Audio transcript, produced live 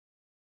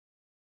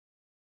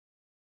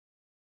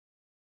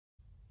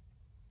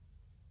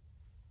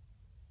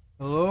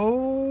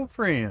Hello,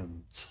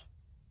 friends.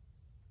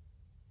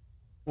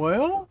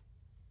 Well,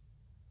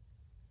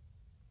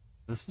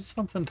 this is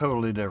something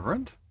totally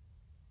different.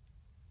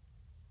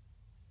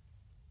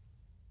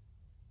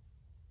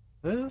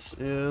 This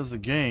is a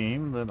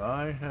game that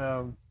I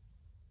have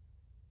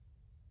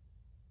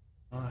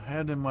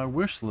had in my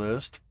wish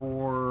list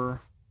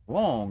for a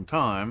long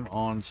time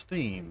on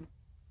Steam.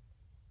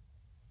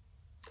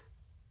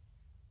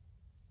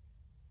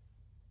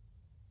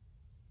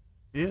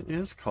 It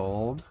is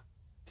called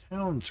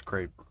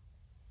Townscraper.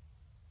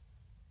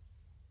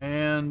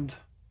 And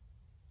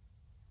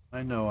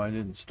I know I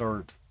didn't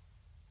start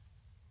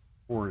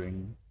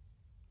porting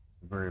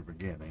at the very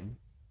beginning,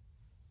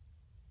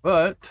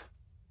 but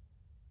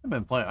I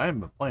haven't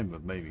been playing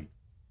but maybe,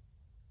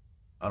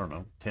 I don't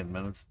know, 10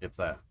 minutes, if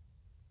that.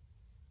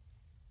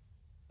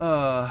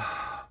 Uh,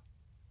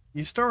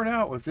 you start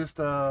out with just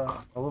a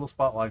little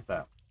spot like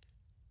that.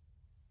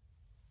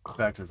 In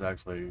fact, it's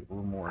actually a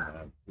little more than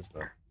that, just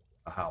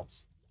a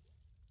house.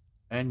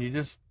 And you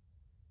just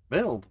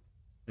build.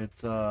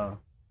 It's a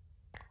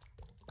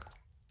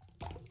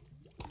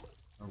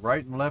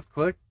right and left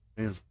click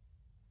is,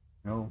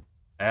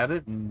 add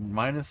it and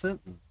minus it.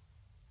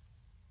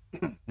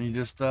 And you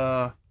just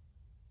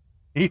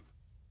keep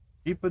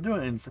keep it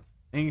doing it.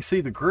 And you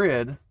see the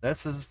grid.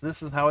 This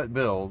is how it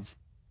builds.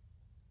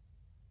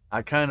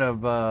 I kind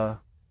of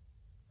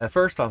at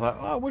first I thought,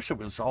 oh, I wish it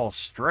was all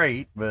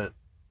straight, but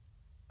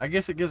I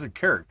guess it gives a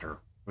character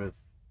with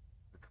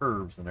the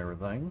curves and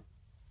everything.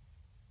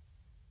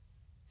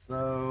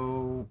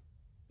 So,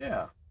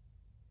 yeah,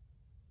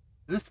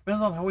 it just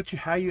depends on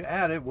how you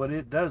add it, what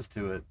it does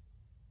to it.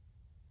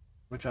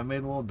 Which I made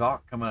a little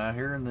dock coming out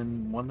here, and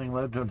then one thing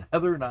led to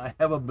another, and I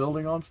have a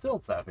building on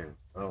stilts out here.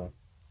 So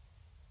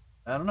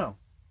I don't know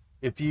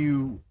if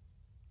you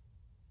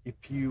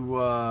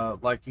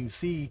like you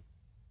see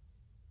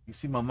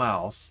my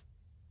mouse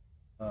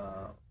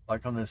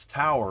like on this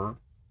tower,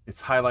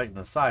 it's highlighting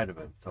the side of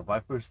it. So if I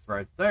push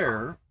right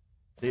there,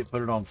 see it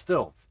put it on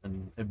stilts,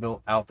 and it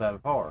built out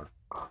that far.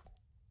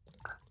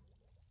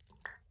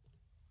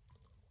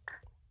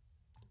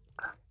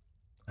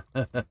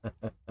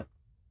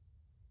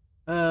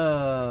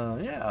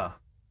 Yeah.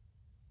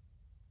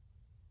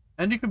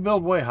 And you can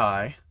build way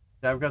high.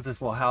 I've got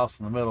this little house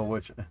in the middle,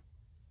 which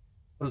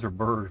those are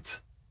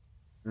birds.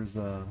 There's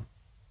a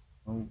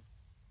oh,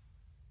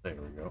 there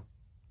we go.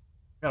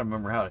 Gotta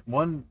remember how to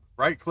one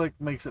right click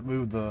makes it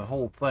move the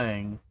whole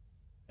thing,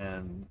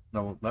 and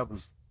no, that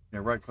was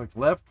right click,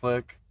 left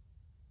click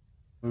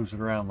moves it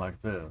around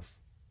like this.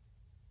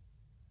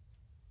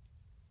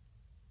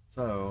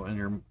 So, and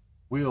your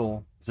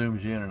wheel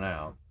zooms you in and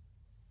out.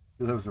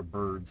 Those are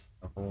birds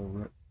up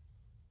over it.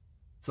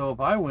 So if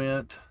I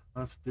went,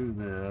 let's do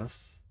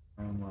this,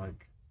 and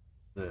like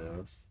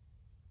this.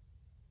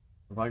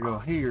 If I go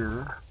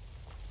here,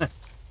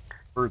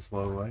 birds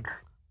flow away.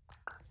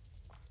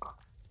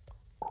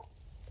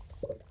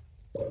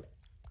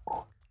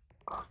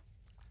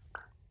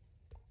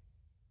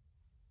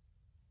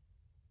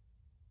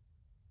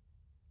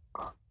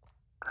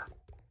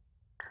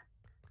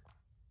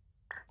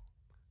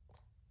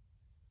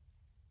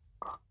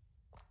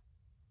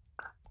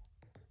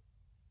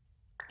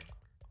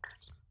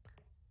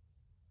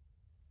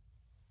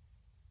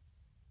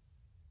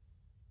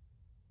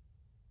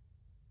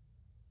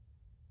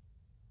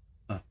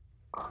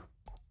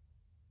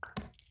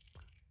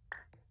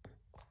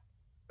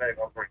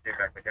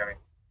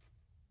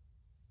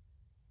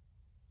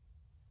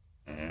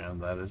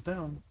 And that is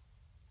down.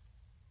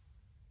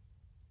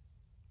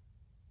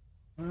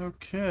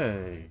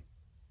 Okay.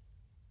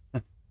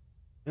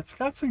 It's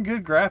got some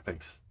good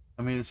graphics.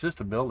 I mean, it's just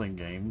a building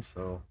game,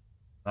 so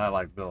I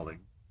like building.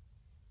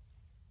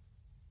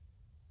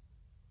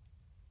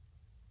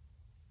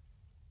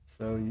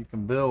 So you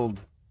can build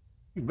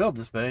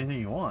just about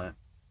anything you want.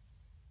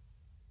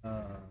 See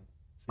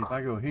if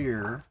I go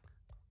here.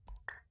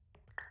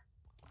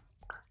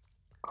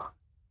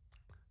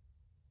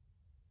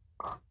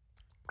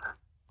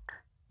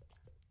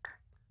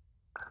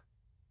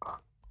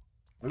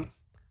 Oops.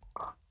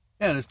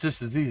 Yeah, and it's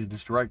just as easy,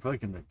 just to right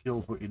click and it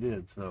kills what you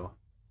did. So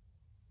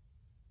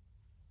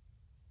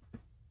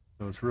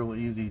it's real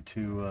easy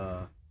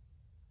to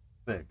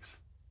fix.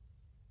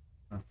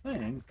 I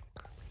think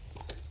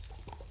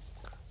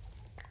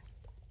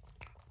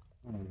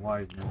I'm gonna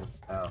widen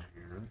this out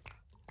here.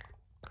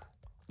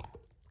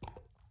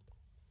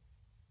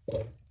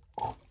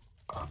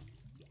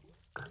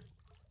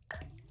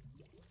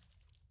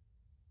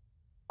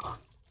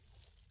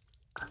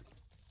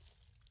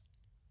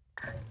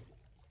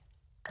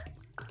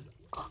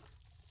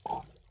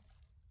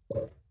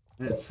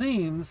 And it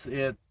seems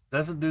it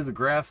doesn't do the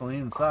grass on the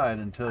inside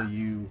until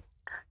you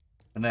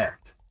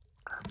connect.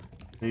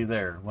 See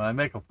there, when I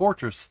make a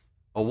fortress,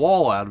 a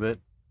wall out of it,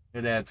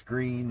 it adds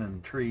green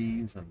and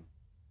trees and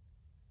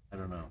I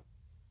don't know.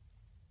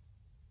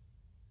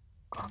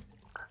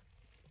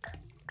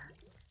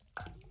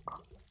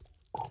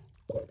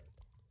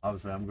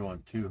 Obviously, I'm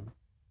going two.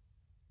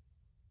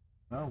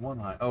 No, one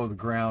high. Oh, the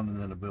ground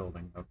and then a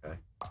building. Okay.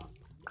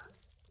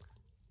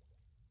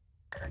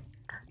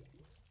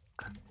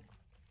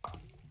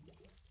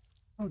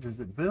 Oh, does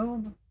it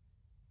build?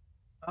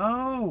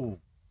 Oh.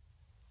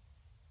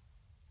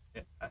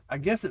 I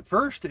guess at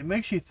first it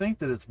makes you think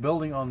that it's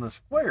building on the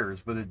squares,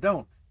 but it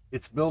don't.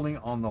 It's building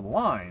on the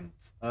lines.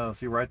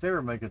 See right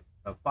there, make it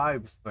a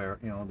 5 square,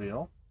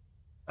 deal.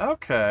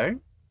 Okay,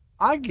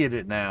 I get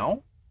it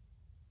now.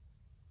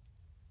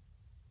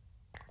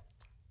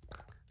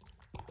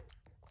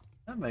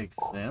 That makes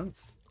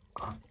sense.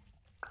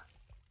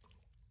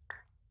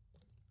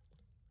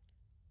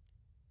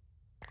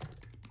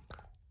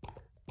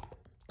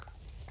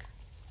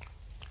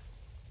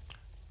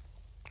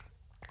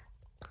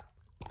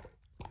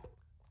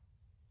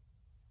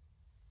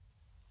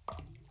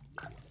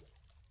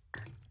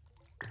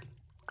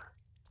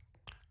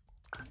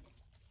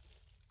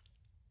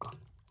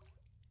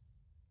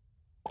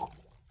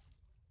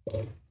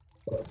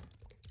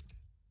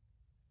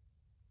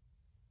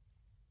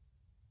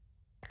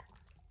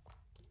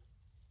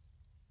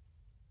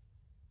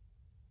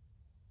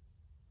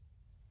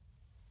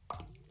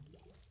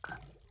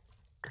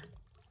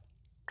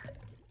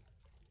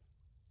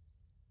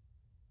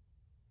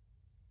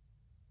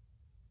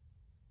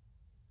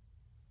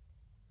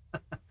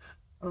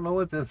 I don't know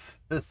what this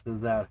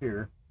is out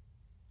here.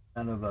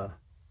 Kind of a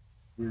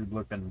weird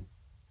looking.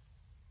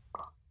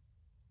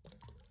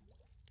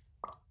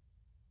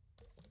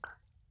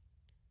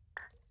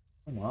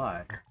 Oh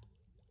my.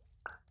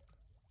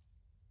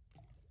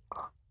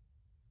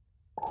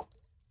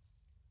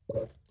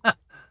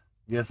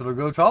 Guess it'll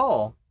go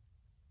tall.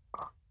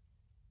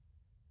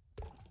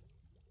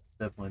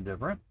 Definitely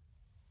different.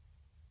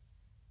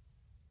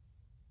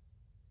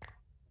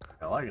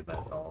 I like it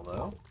that tall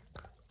though.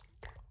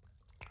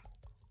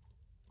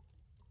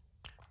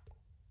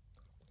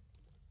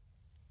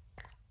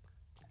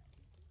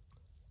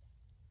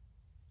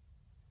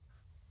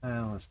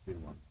 Let's do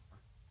one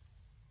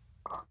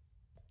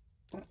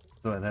more.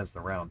 So it has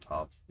the round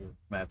tops that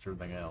match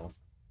everything else.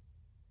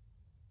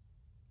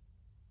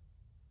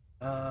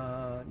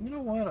 You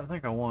know what? I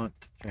think I want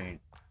to change.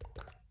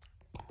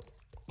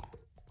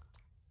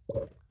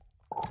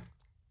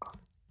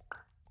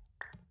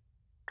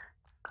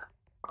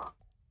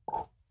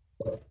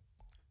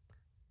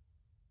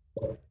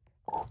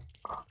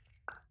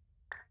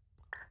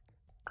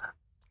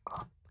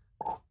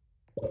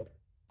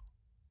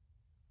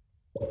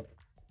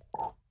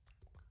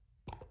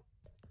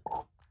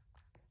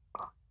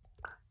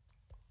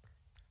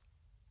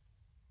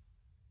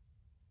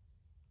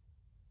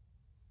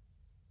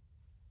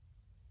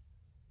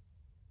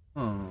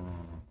 Hmm.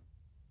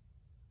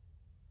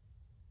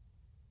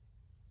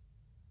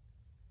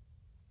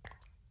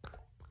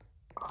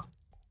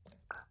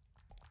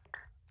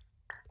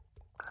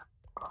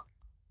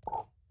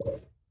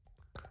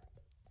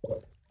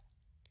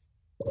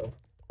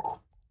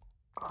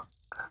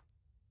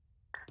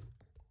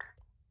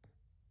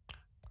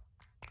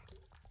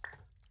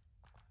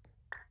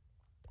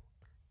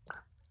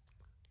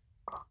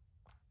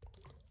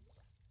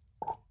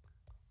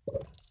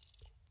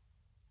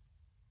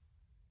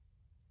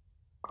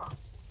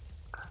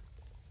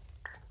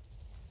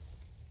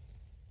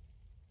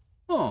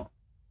 Huh.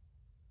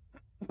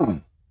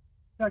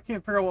 I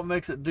can't figure out what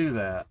makes it do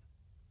that.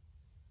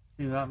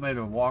 See, that made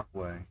a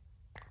walkway.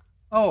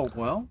 Oh,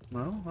 well,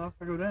 no, I'll have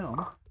to go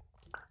down.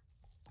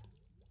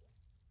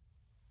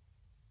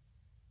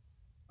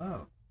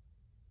 Oh.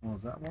 Well,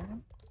 is that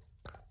one?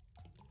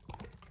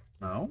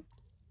 No.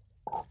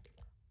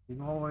 You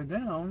go all the way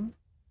down.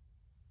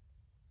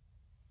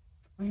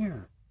 It's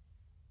weird.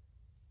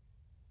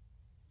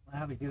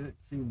 How to get it?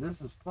 See,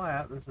 this is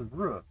flat, this is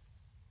roof.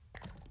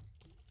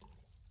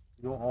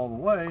 You go all the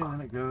way, and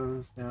then it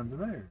goes down to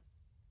there.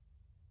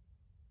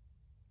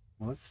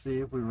 Well, let's see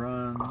if we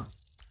run.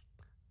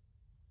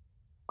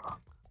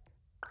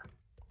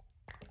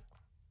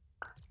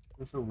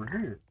 This over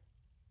here.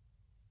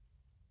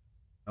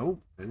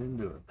 Nope, they didn't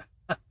do it.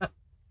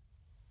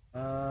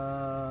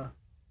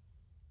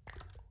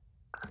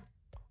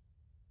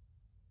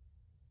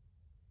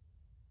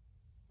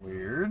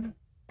 Weird.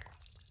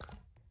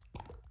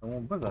 I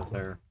won't put that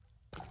there.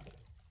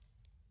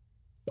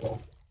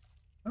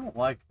 I don't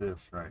like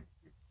this right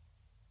here.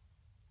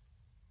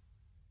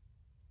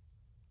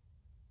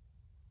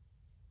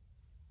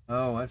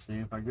 Oh, I see.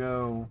 If I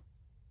go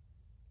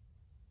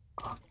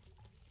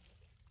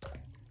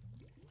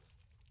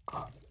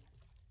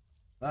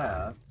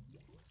that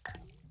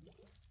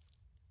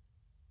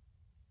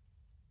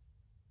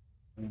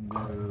and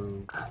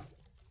do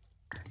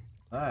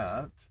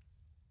that.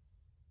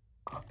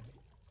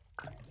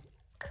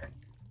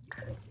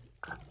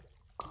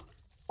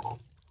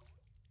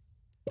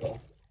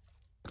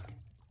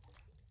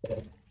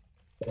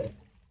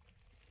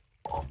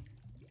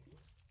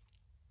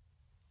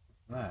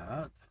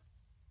 That.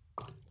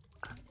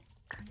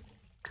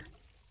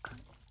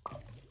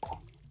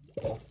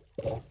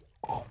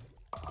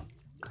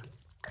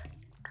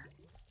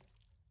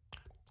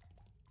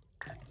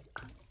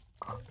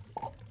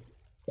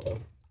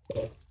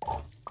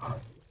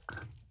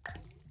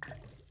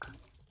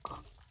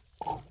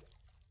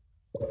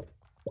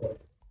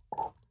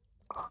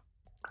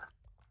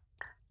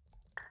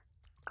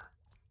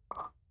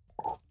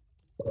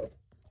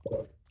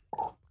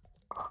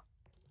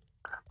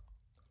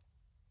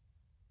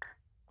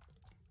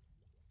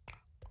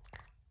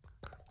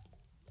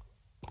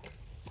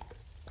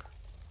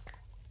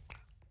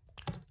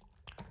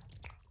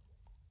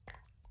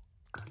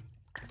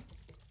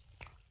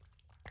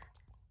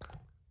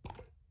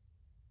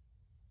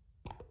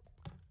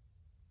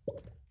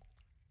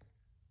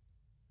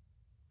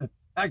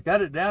 I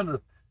got it down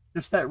to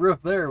just that roof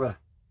there, but.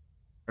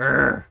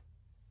 Urgh.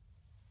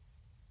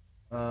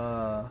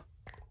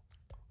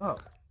 Oh,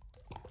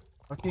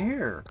 looky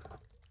here.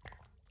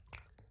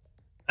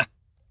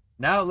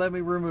 Now let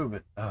me remove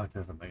it. Oh, it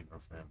doesn't make no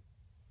sense.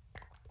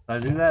 I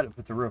do that, it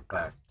puts the roof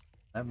back.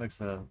 That makes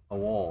a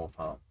wall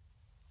top.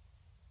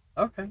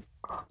 Okay.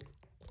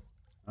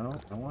 No,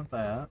 don't want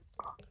that.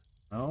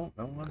 No,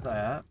 don't want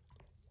that.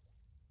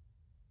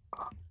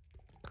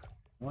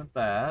 Want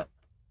that.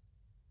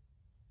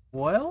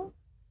 Well,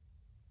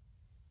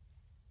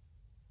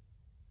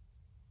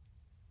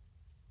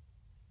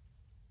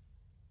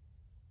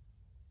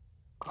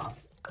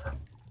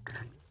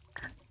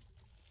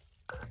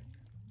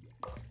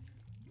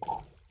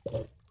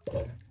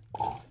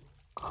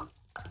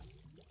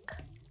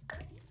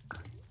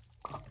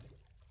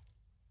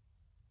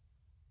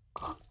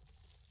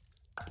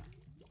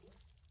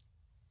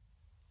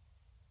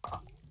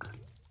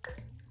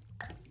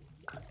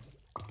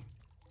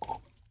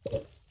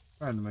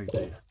 trying to make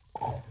the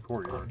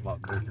courtyard a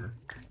lot bigger.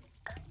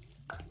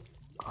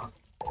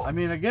 I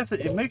mean, I guess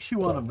it makes you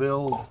want to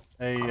build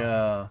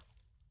a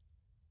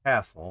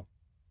castle.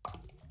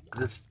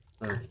 Just,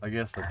 I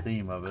guess, the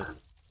theme of it.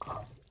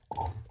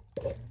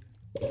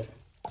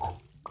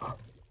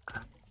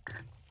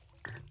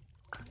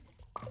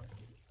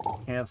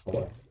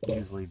 Castle is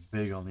usually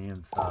big on the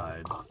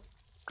inside.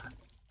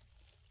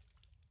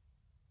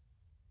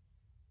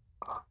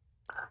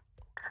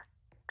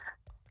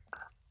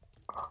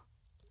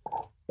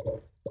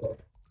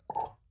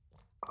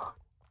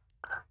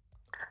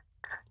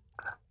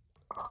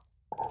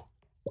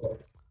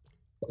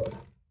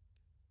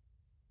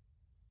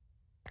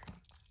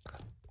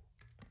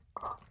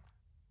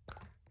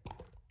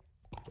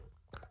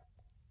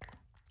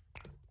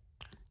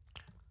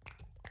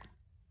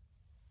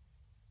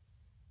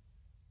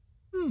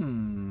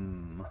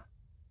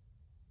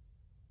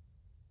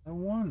 I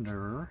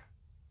wonder.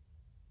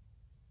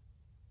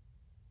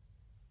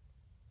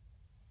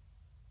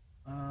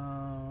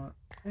 Let's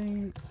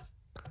see.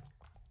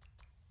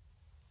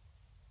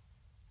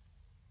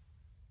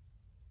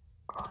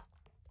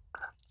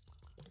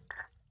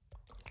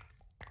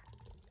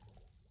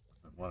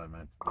 That's what I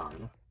meant to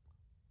do.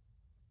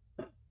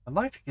 I'd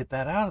like to get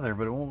that out of there,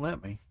 but it won't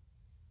let me.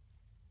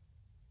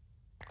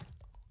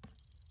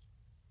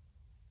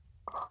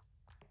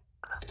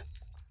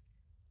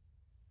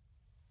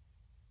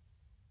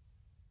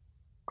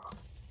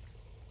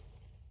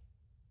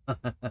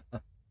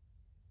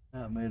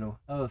 That made a.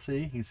 Oh, see,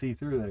 you can see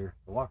through there,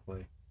 the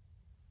walkway.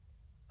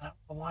 I don't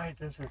know why it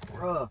does this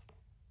roof.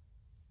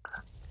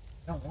 I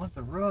don't want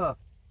the roof.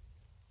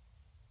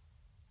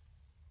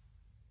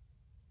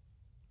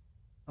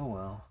 Oh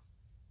well.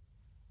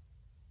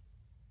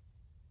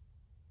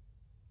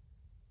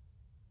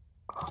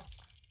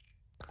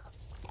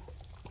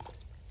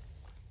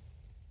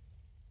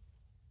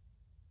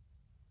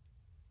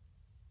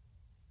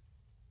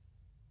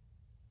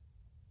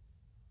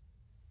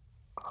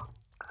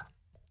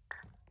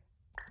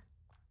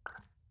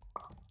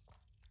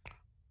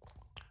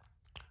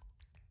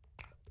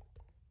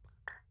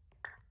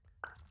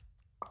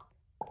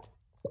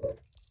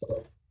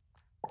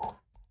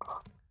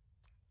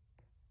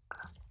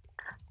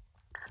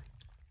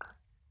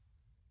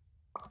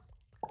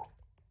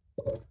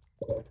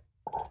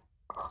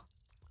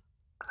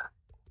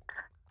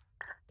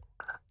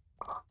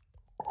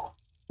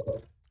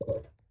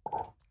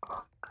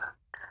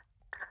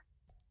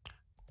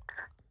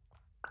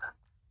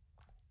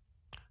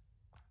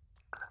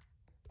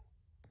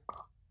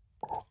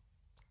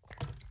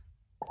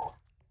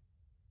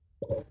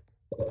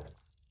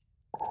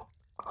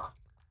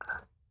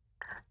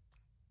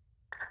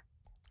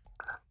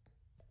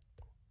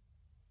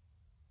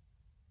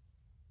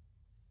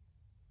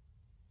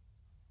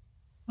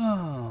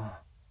 Oh.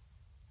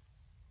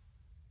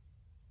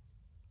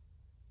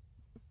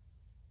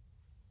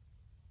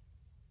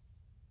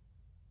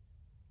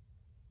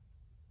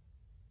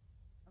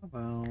 How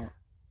about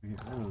we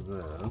get rid of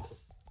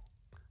this?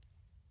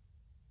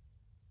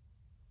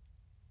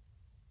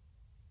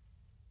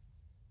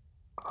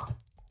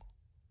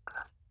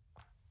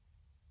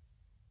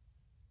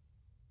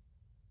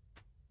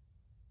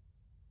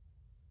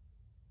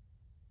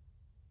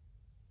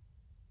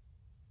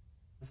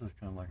 This is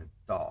kind of like a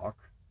dock.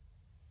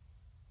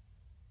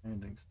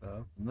 Landing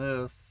stuff. And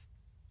this,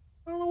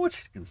 I don't know what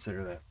you'd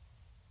consider that.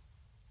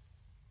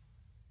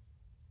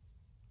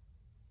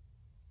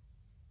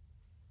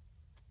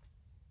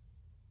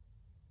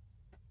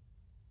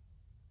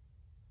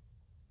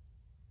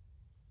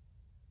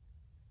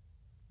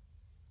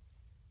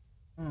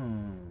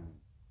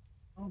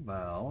 How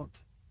about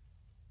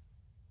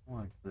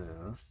like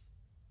this?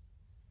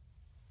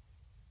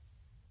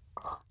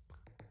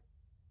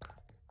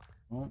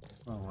 Well,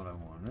 that's not what I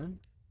wanted.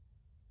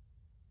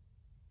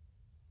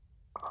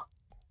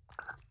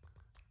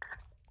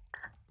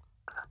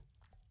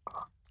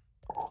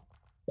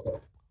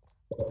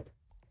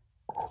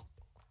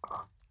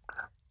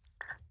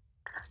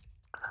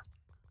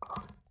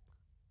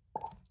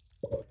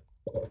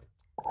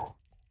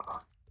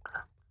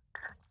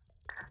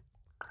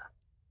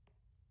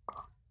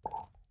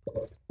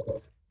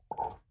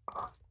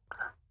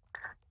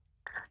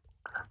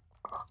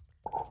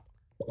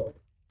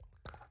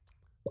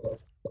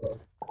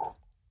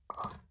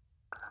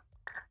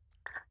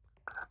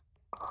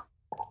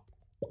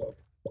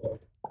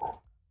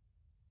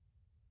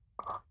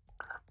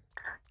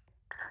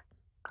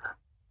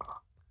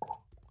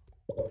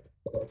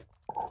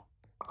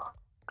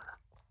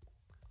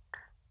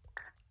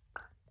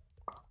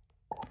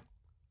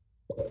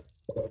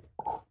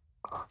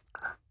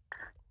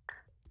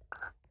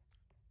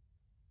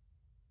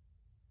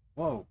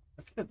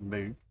 getting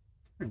big.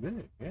 It's pretty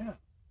big, yeah.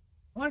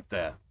 I like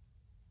that.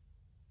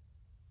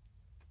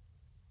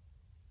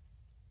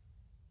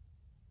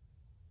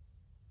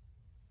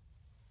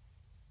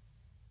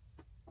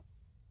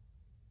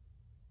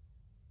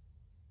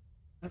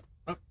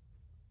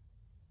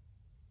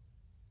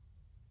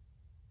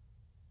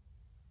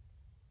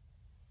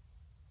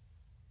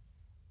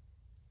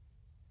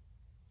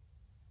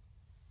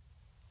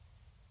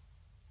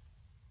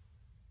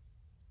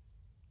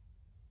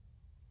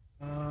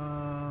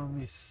 Let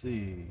me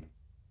see.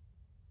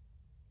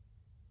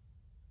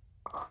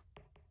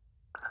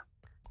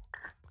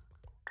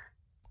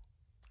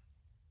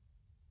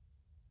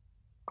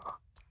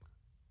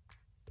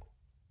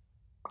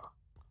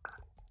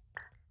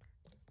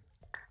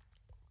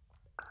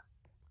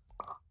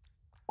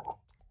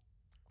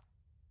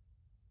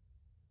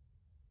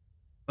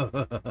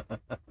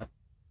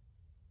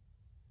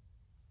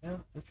 Yeah,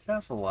 it's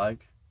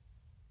castle-like.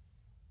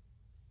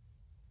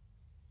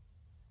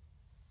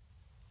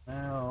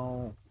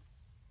 Now,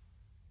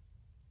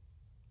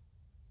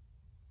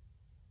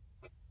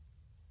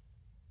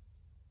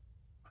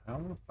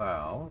 how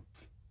about...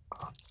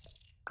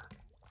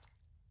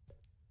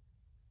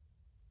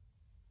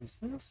 Is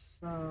this,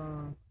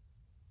 no,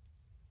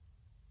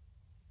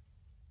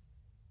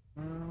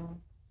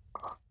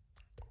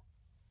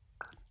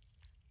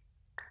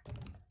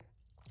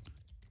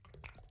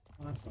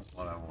 that's not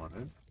what I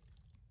wanted.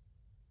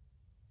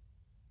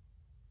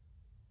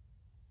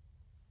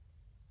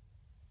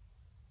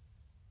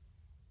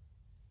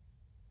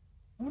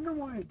 I wonder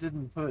why it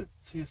didn't put,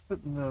 see, it's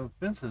putting the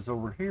fences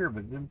over here, but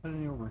it didn't put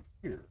any over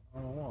here. I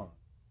don't know why.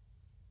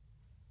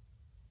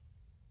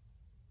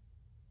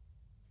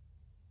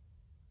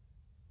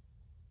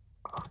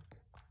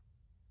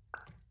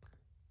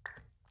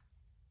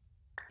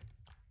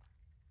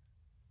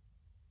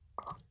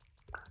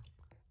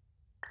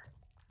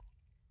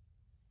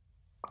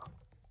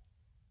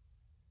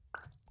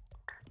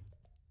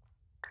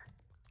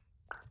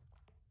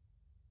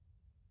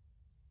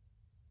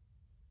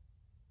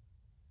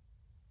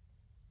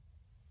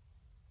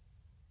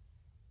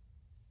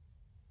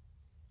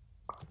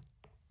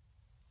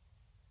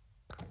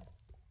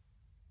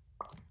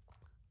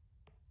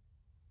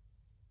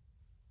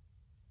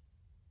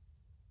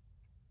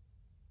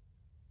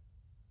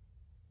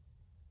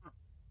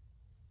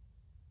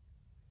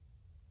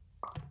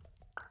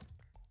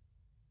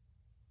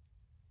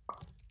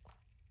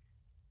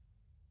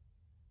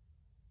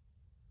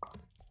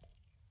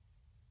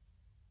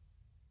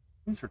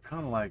 These are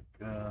kind of like,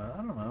 I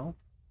don't know,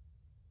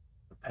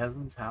 the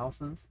peasants'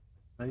 houses,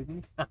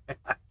 maybe?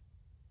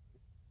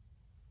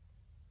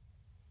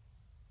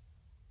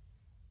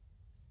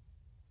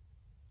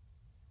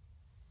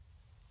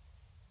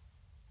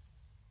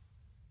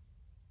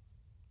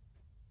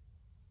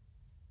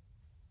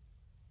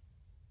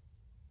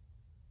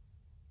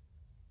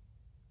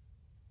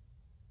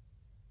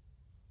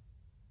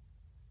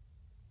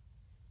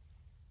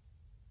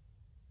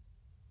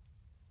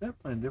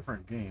 Definitely a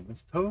different game.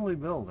 It's totally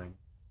building,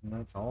 and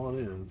that's all it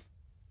is. Is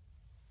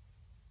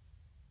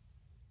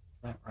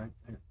that right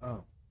there?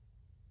 Oh.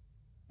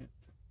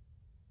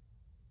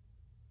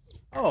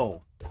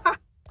 Oh.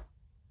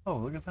 Oh,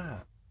 look at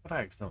that. What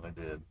I accidentally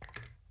did.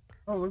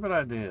 Oh, look what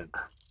I did.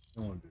 I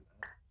don't want to do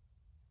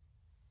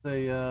that.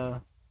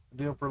 The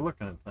deal for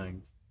looking at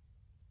things.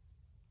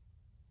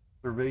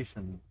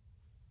 Observation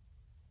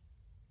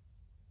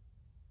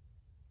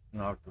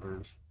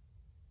binoculars.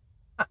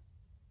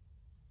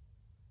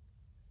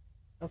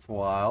 That's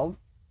wild.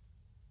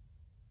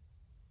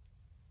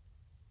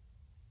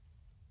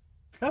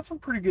 It's got some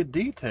pretty good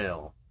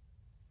detail.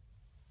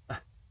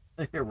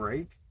 Take a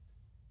rake.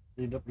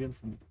 Lean up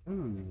against some.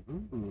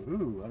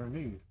 Ooh,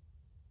 underneath.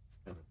 It's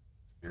kind of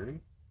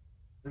scary.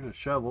 There's a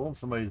shovel in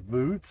somebody's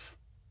boots.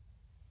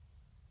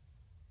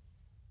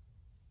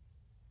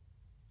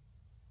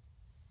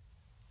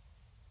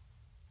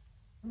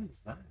 What is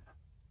that?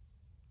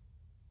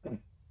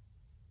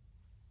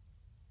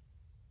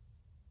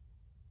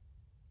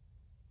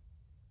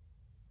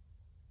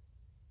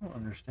 I don't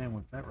understand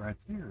what that right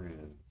there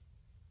is.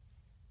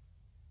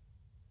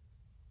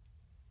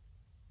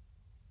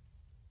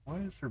 Why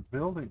is there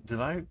building? Did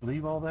I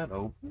leave all that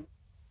open?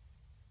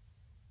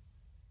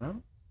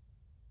 No?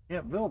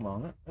 Can't build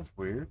on it. That's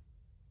weird.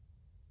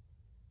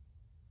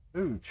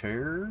 Ooh,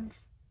 chairs.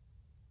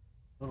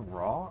 Little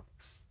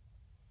rocks.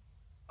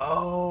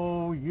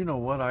 Oh, you know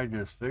what I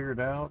just figured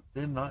out?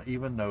 Did not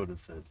even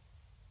notice it.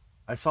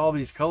 I saw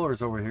these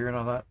colors over here and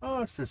I thought,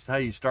 oh, it's just how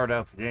you start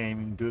out the game.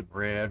 You can do it in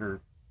red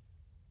or...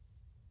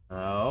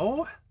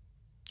 No.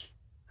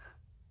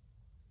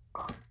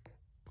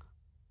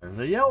 There's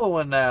a yellow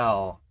one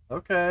now.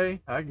 Okay,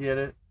 I get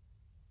it.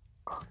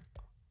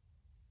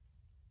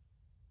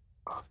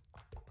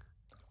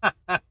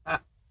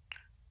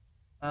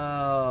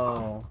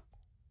 Oh.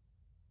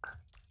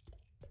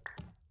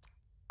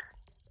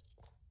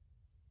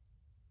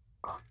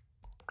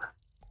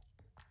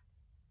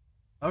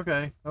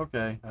 Okay,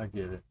 I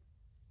get it.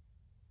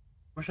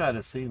 Wish I'd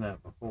have seen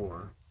that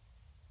before.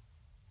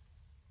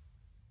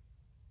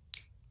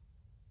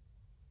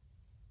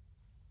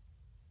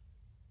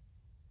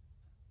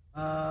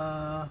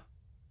 I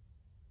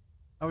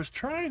was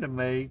trying to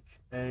make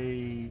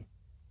like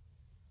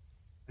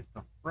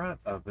the front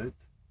of it.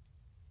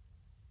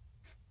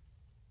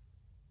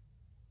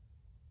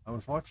 I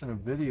was watching a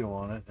video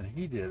on it and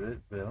he did it,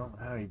 but I don't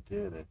know how he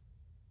did it.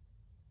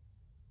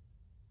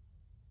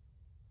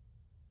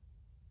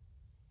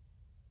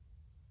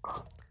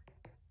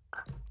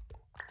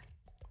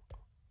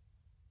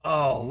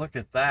 Oh, look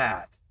at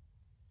that.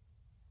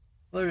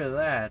 Look at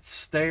that.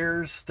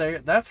 Stairs.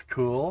 That's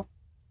cool.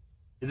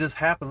 It just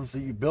happens that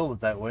you build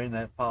it that way and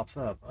that pops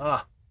up.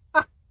 Ah,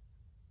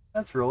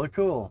 that's really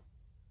cool.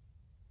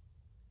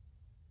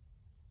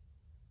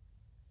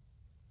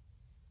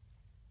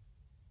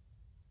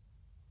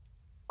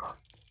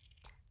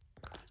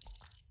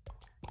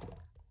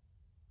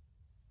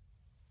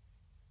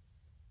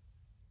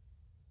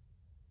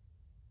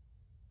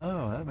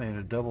 Oh, that made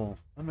a door.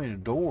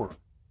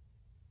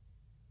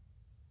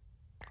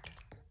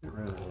 Get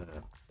rid of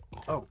that.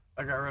 Oh,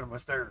 I got rid of my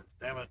stairs.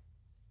 Damn it.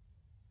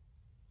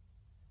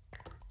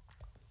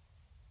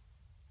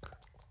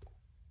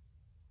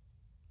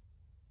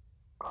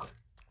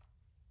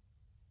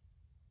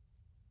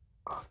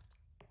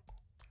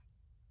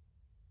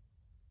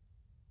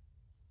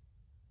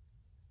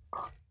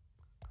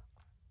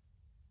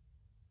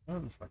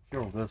 What if I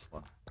kill this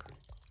one?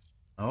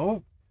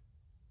 Oh,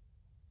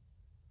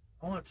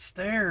 I want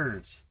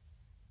stairs.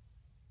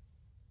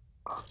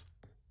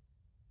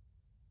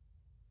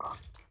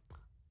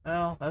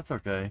 Well, that's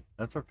okay.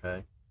 That's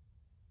okay.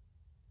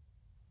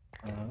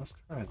 Let's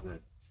try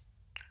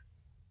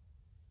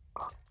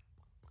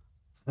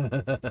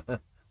this.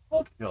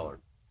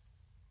 Multicolored.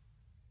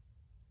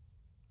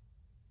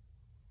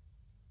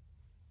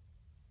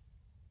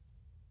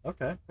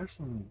 Okay, there's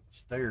some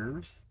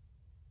stairs.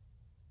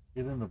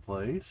 Get into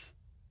place.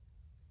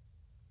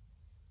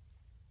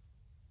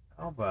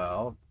 How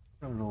about,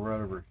 I'm gonna go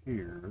right over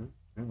here,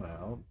 zoom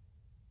out.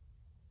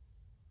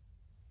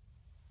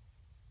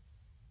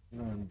 I'm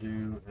gonna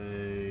do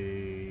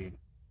it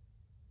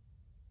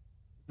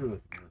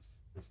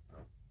this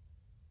time.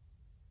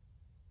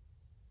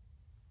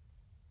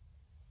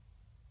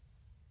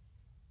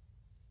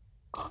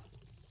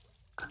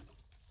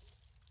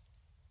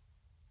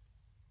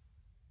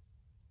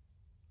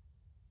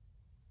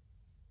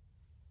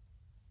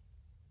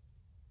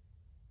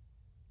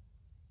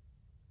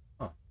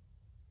 Huh.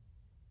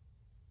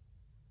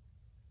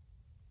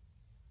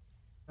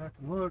 I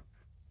can look.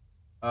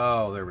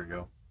 Oh, there we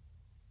go.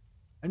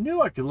 I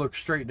knew I could look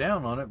straight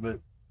down on it, but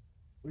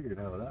weird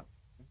how that.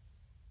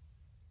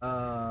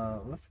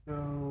 Let's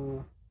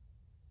go.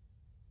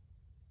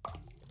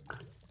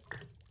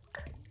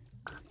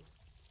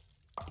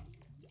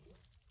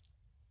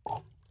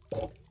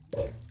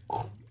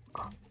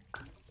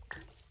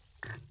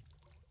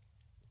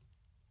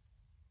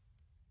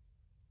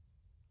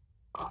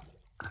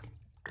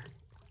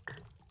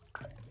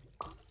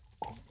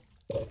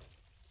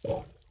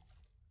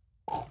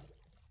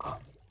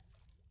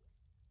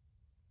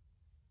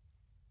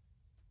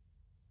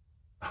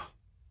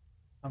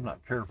 I'm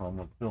not careful. I'm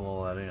gonna fill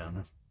all that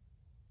in.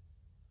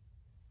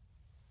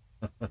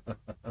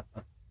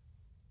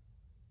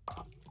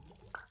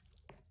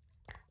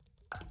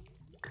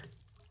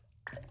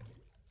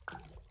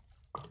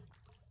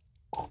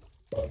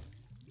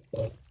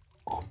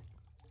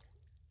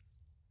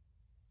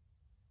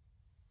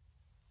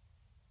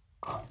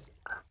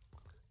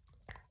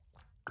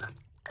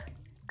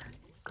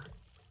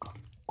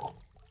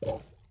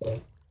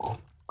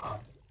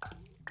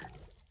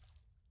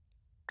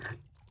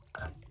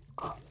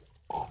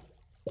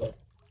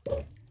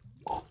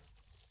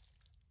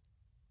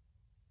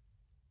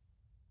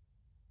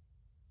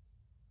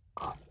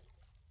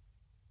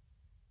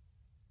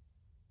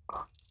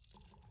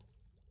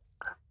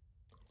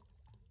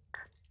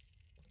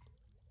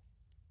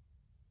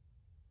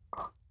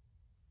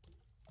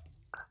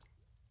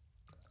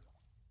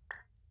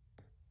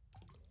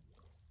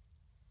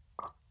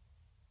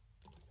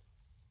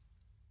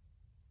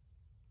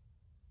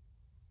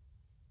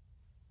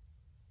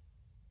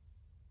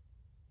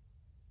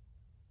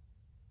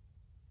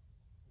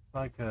 It's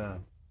like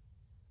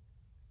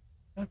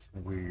that's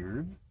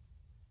weird.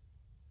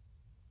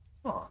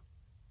 Huh.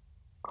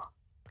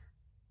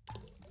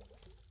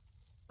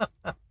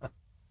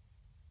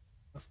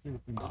 Let's see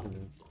if we can do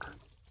this.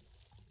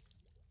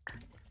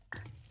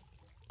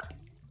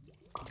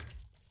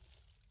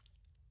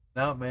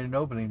 Now it made an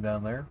opening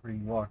down there where you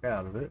can walk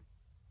out of it.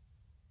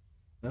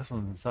 This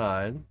one's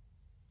inside.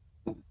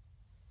 Trying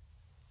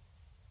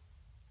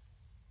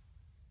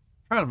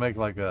to make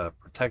like a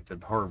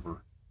protected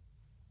harbor.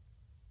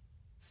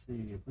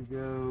 Let's see if we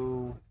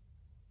go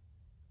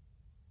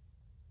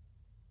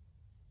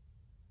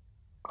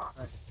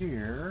right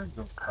here,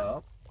 go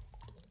up.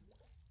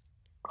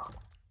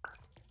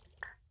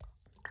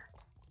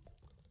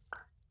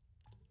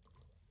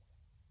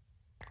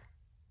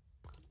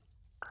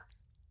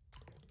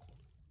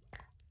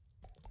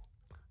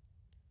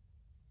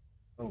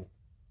 Oh.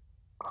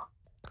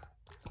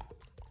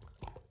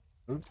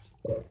 Oops.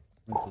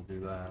 Meant to do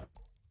that.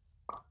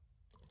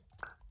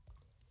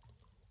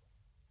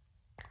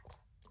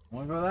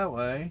 Want to go that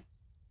way?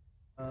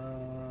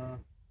 Well,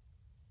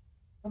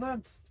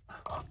 that's.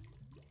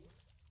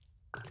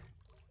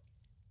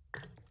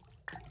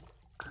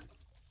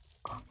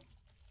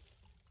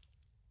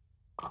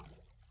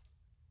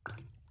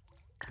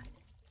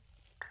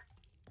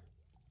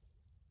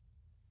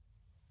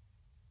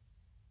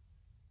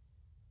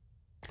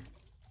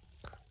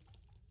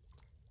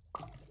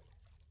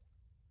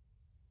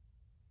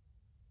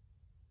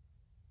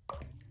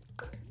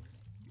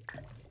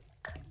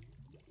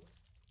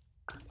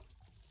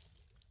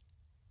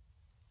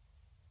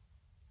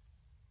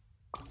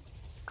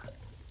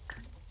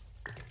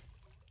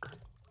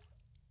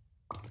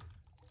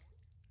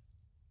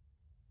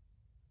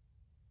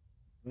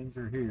 Things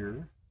are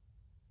here.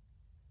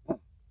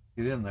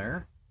 Get in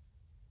there.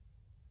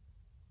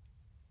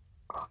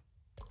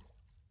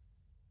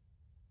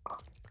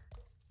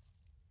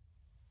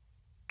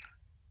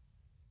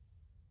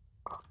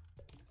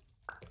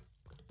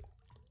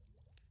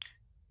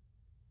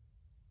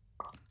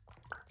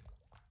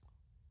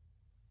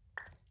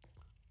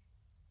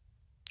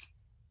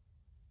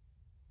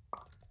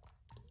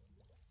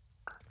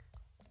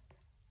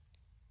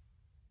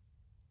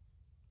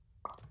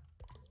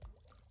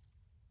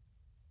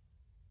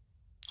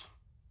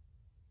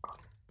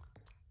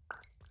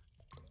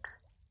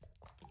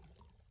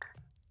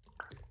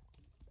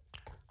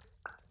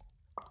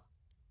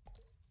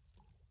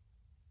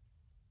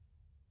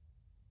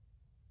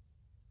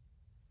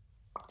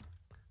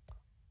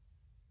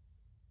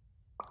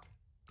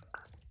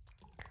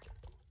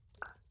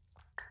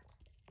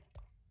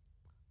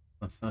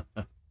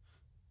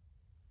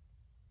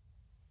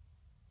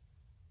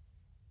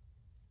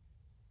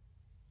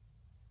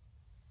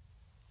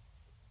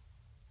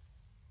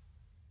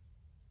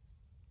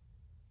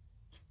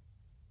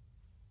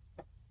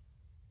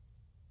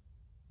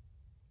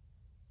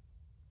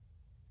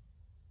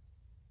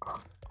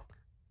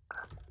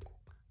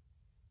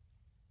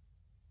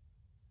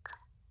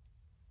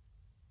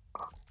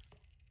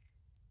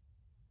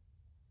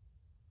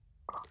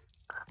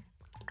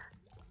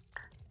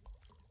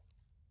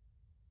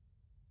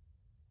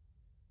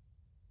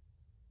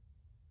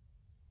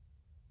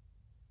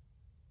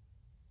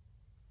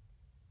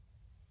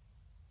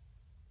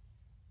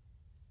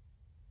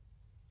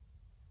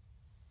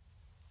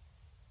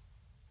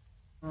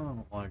 I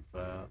don't like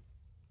that.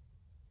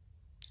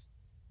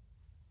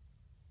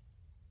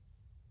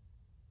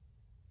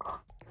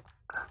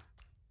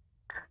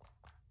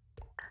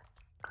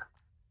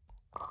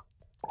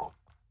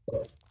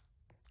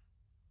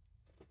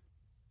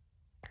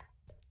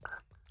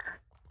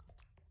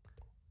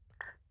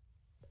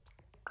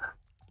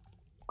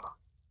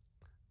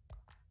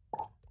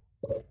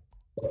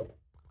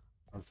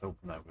 I was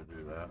hoping that would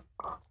do that.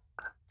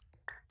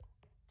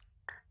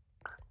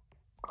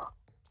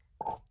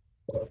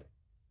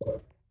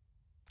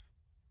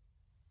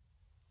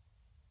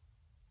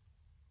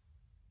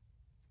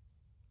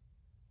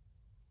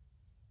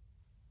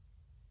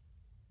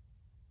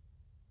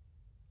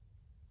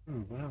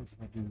 Ooh, what happens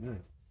if I do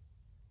this?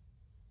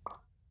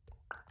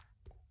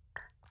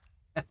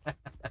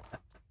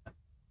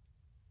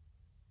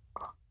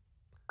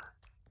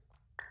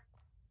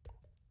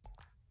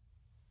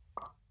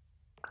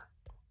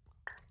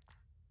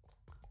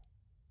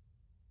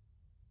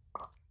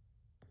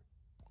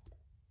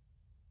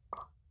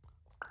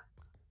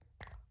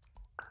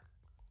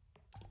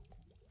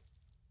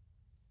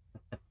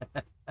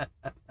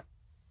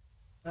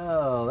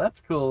 Oh,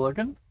 that's cool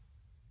looking.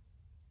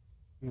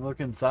 You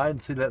look inside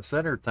and see that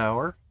center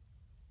tower,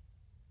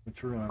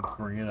 which we're going to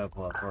bring it up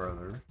a lot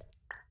further.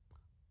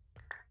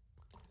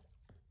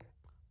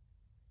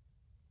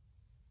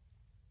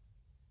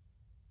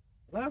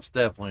 That's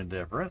definitely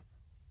different.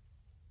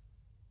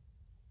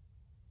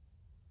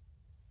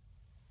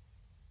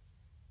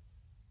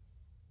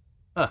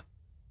 Huh.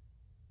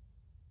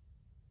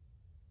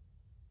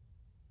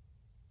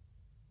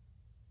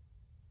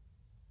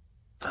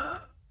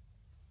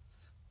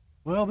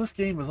 Well, this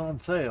game was on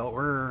sale,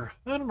 or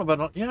I don't know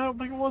about. Yeah, I don't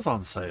think it was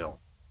on sale.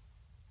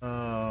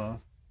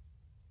 Let's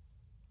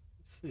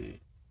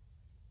see.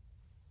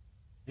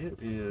 It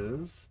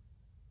is.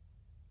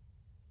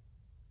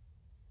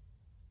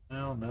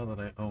 Well, now that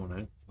I own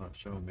it, it's not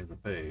showing me the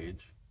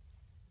page.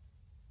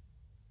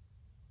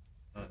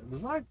 It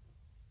was like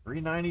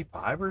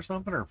 $3.95 or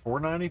something, or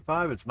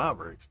 $4.95. It's not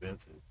very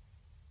expensive,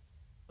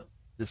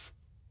 just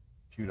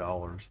a few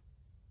dollars.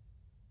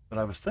 But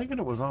I was thinking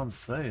it was on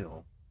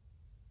sale.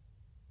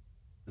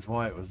 Is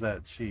why it was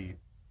that cheap.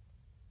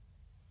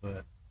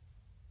 But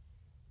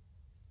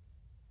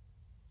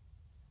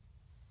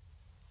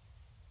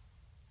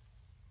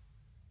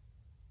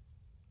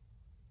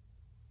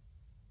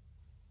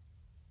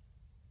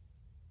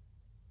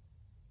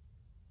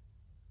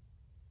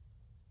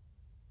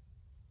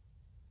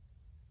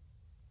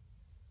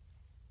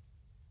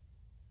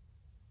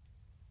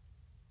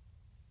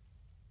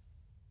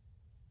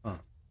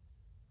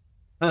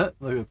huh.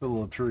 Look at the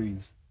little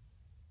trees.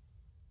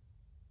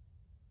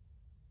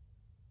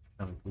 It's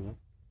kind of cool.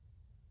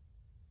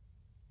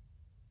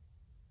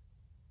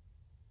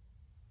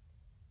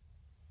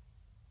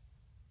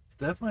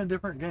 definitely a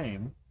different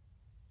game.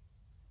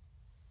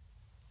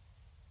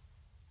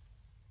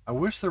 I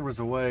wish there was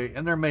a way,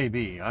 and there may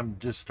be. I'm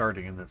just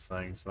starting in this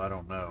thing, so I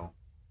don't know.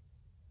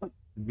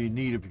 It'd be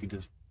neat if you could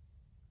just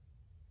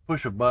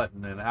push a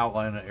button and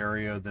outline an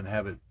area, then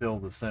have it fill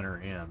the center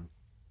in.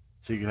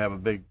 So you could have a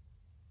big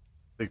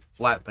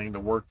flat thing to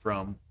work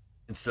from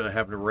instead of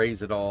having to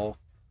raise it all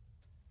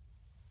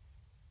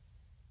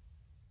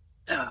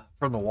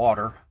from the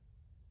water.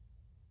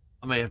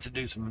 I may have to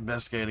do some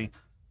investigating.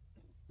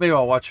 Maybe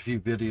I'll watch a few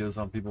videos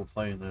on people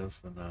playing this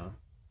and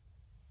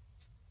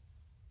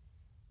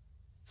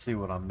see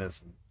what I'm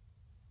missing.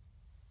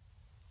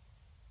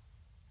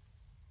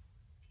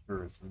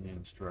 Sure, it's in the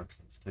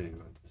instructions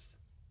too.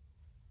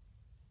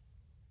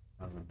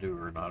 I'm a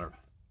doer, not a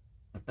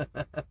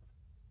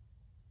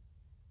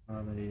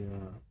not a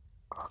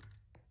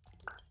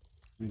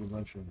read a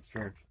bunch of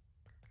instructions.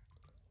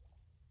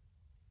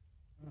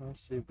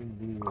 Let's see if we can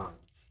do this.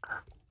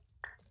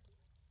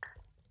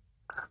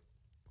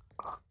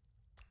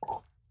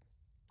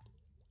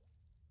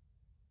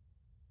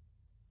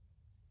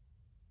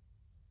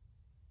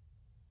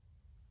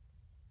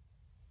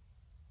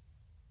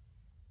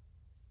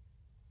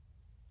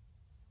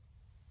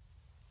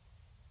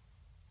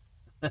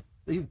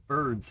 These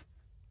birds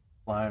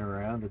flying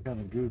around are kind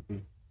of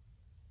goofy.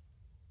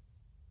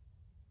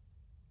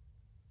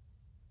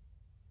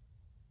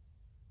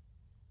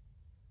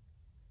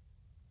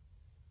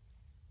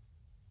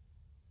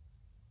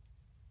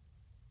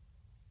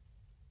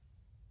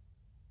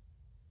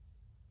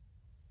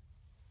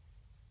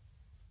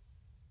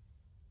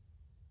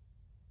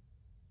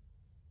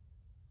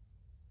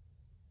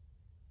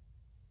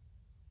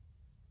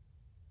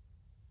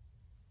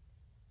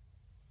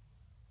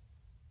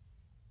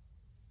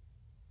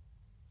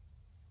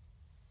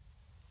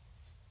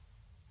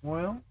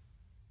 Well,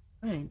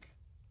 I think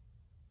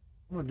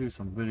I'm gonna do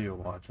some video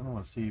watching. I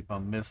want to see if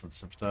I'm missing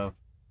some stuff.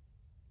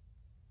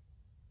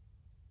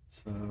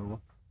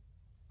 So,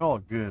 all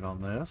good on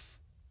this.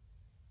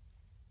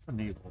 It's a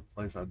neat little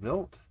place I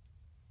built.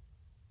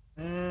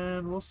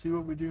 And we'll see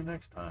what we do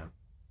next time.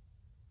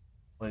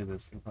 Play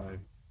this if I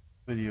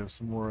video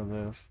some more of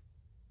this.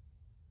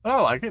 But I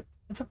like it.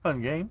 It's a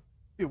fun game.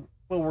 It's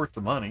well worth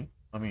the money.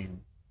 I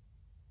mean,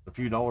 the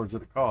few dollars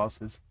that it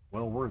costs is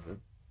well worth it.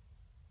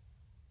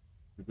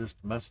 You're just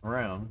messing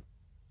around.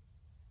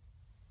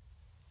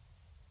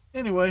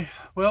 Anyway,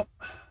 well,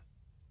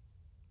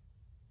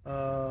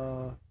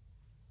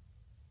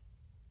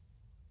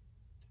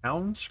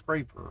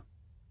 Townscraper,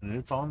 and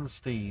it's on the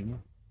Steam.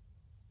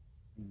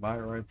 You can buy it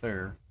right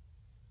there.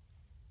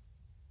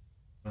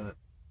 But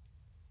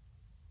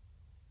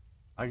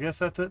I guess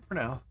that's it for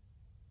now.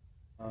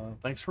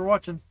 Thanks for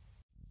watching.